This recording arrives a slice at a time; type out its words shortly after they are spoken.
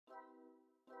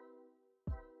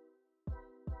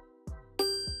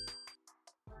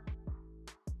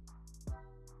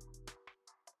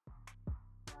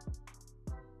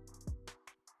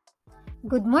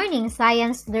Good morning,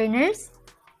 science learners!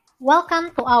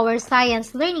 Welcome to our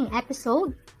science learning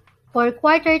episode for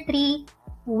Quarter 3,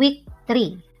 Week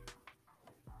 3.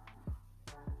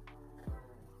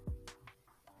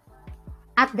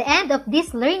 At the end of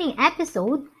this learning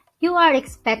episode, you are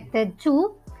expected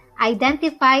to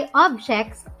identify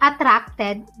objects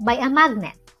attracted by a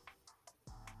magnet.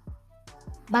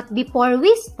 But before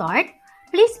we start,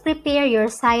 please prepare your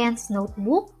science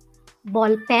notebook,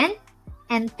 ball pen,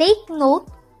 and take note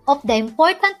of the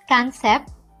important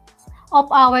concepts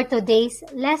of our today's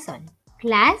lesson.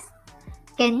 Class,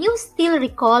 can you still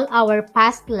recall our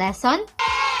past lesson?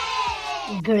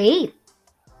 Great!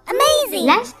 Amazing!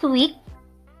 Last week,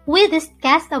 we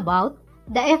discussed about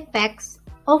the effects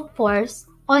of force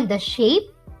on the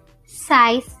shape,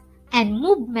 size, and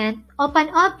movement of an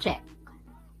object.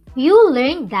 You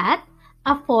learned that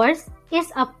a force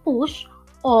is a push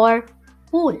or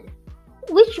pull,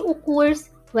 which occurs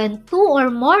when two or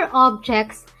more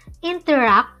objects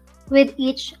interact with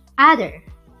each other.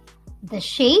 The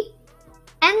shape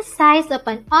and size of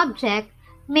an object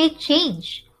may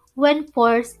change when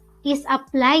force is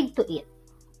applied to it.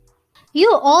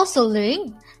 You also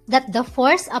learned that the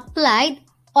force applied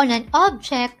on an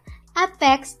object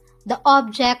affects the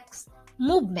object's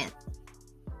movement.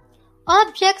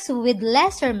 Objects with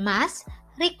lesser mass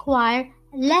require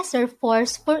lesser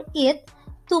force for it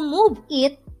to move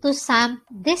it to some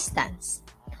distance,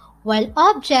 while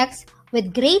objects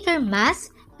with greater mass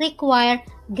require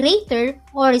greater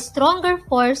or stronger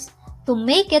force to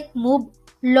make it move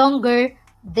longer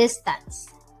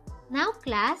distance. Now,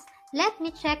 class, let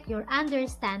me check your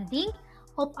understanding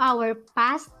of our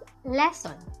past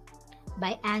lesson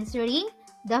by answering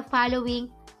the following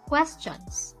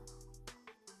questions.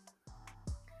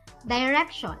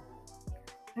 Direction.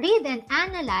 Read and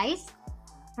analyze.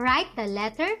 Write the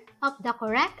letter of the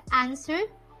correct answer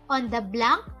on the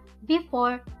blank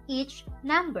before each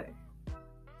number.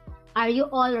 Are you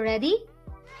all ready?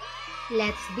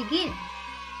 Let's begin.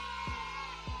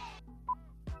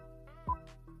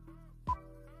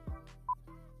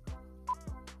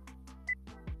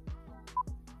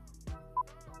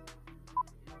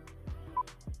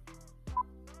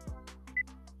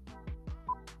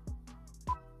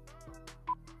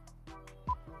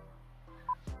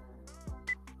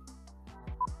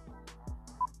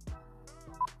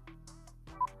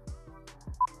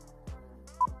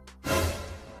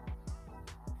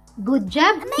 Good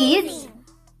job, kids!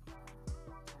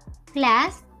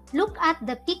 Class, look at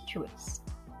the pictures.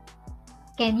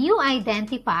 Can you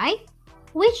identify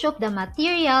which of the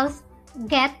materials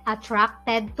get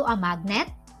attracted to a magnet?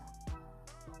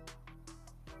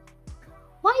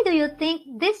 Why do you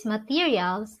think these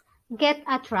materials get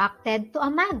attracted to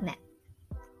a magnet?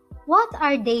 What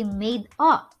are they made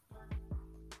of?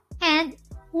 And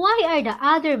why are the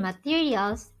other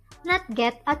materials not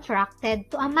get attracted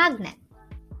to a magnet?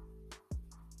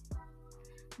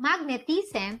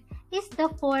 Magnetism is the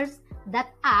force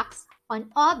that acts on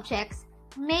objects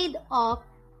made of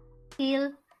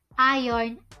steel,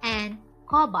 iron, and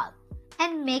cobalt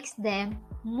and makes them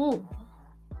move.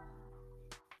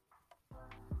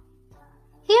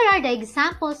 Here are the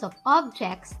examples of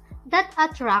objects that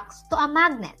attracts to a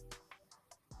magnet.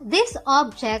 These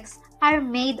objects are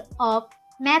made of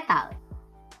metal.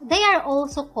 They are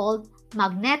also called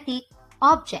magnetic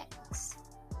objects.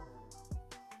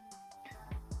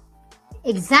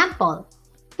 Example,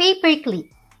 paperclip.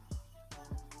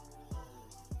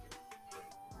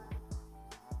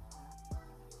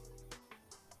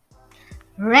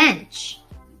 Wrench.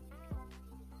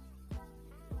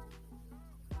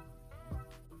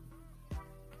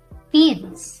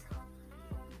 Pins.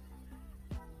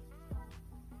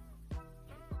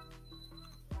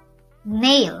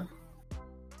 Nail.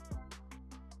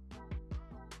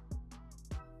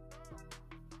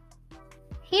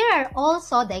 Here are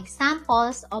also the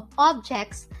examples of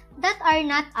objects that are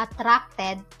not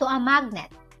attracted to a magnet.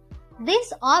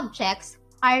 These objects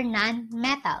are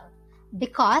non-metal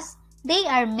because they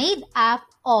are made up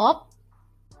of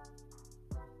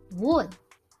wood,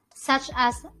 such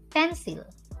as pencil,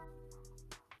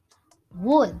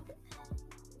 wood,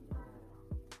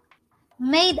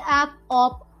 made up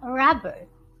of rubber,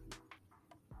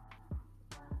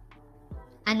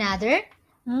 another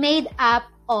made up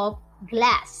of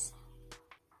glass,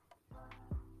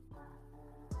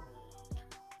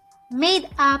 made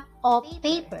up of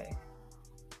paper,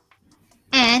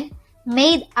 and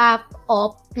made up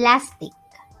of plastic.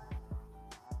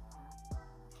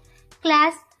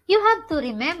 Class, you have to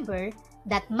remember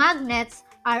that magnets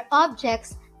are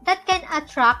objects that can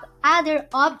attract other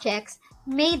objects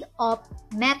made of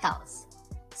metals.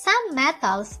 Some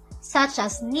metals such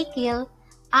as nickel,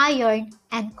 iron,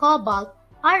 and cobalt,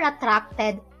 are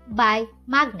attracted by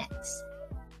magnets.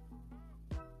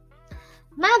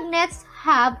 Magnets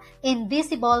have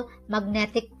invisible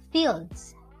magnetic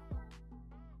fields.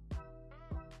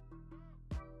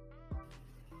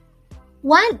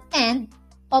 One end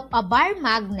of a bar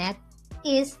magnet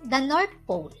is the North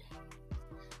Pole,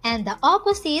 and the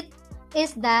opposite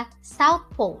is the South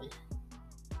Pole.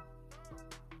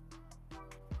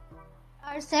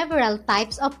 There are several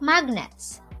types of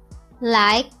magnets,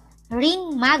 like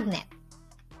ring magnet,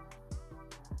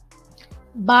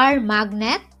 bar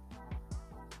magnet,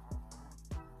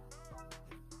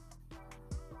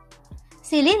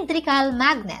 cylindrical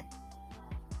magnet,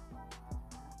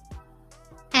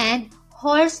 and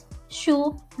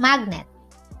horseshoe magnet.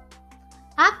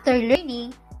 After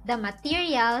learning the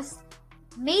materials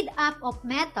made up of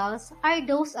metals are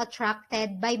those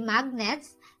attracted by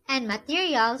magnets, and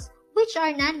materials which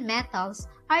are non-metals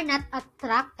are not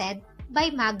attracted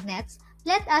by magnets,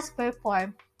 let us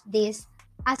perform this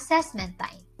assessment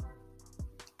time.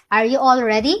 Are you all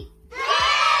ready?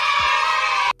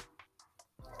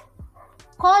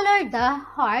 Color the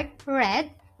heart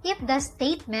red if the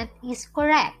statement is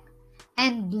correct,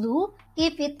 and blue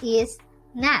if it is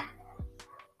not.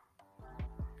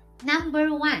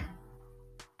 Number 1.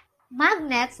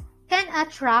 Magnets can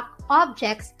attract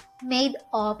objects made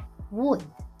of wood.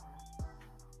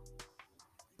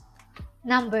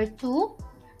 Number 2.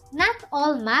 Not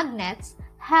all magnets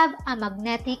have a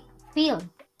magnetic field.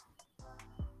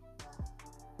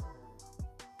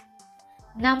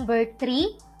 Number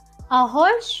 3. A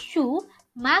horseshoe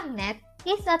magnet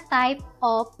is a type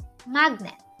of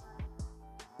magnet.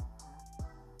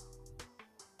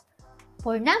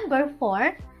 For number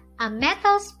 4, a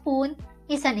metal spoon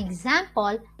is an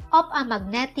example of a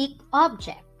magnetic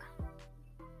object.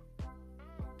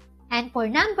 And for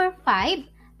number 5,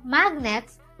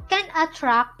 magnets can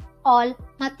attract all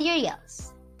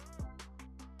materials.